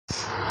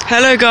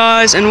Hello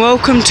guys, and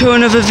welcome to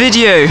another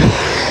video.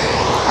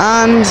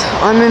 And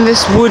I'm in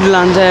this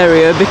woodland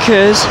area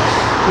because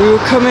we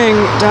were coming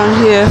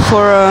down here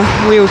for a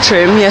wheel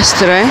trim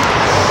yesterday,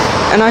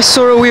 and I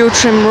saw a wheel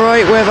trim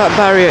right where that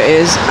barrier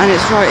is, and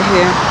it's right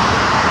here.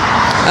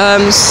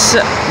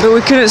 But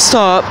we couldn't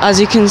stop. As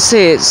you can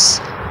see,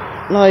 it's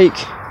like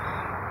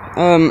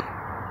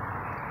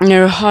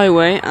near a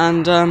highway,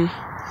 and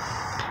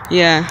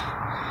yeah.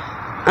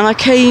 And I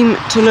came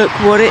to look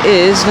what it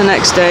is the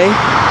next day,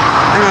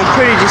 and I'm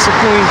pretty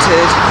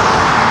disappointed.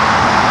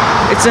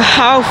 It's a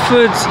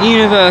Halfords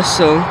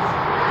Universal,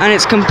 and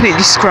it's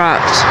completely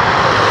scrapped.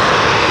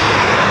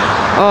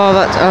 Oh,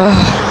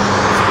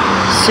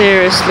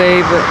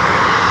 seriously, but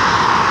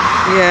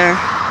yeah.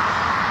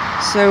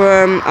 So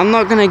I'm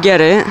not gonna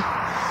get it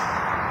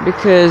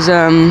because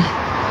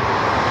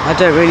I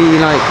don't really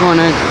want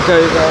to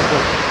go there,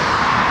 but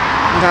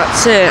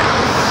that's it.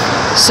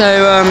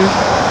 So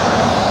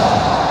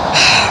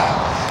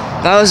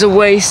that was a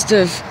waste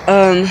of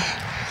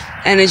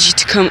energy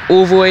to come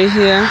all the way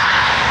here,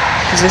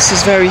 because this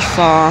is very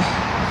far.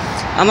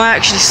 I might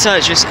actually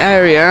search this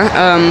area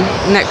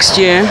next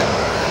year,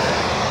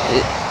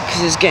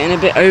 because it's getting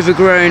a bit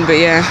overgrown, but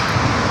yeah.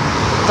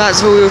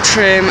 That's the wheel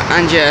trim,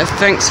 and yeah,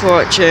 thanks for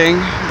watching.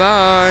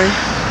 Bye.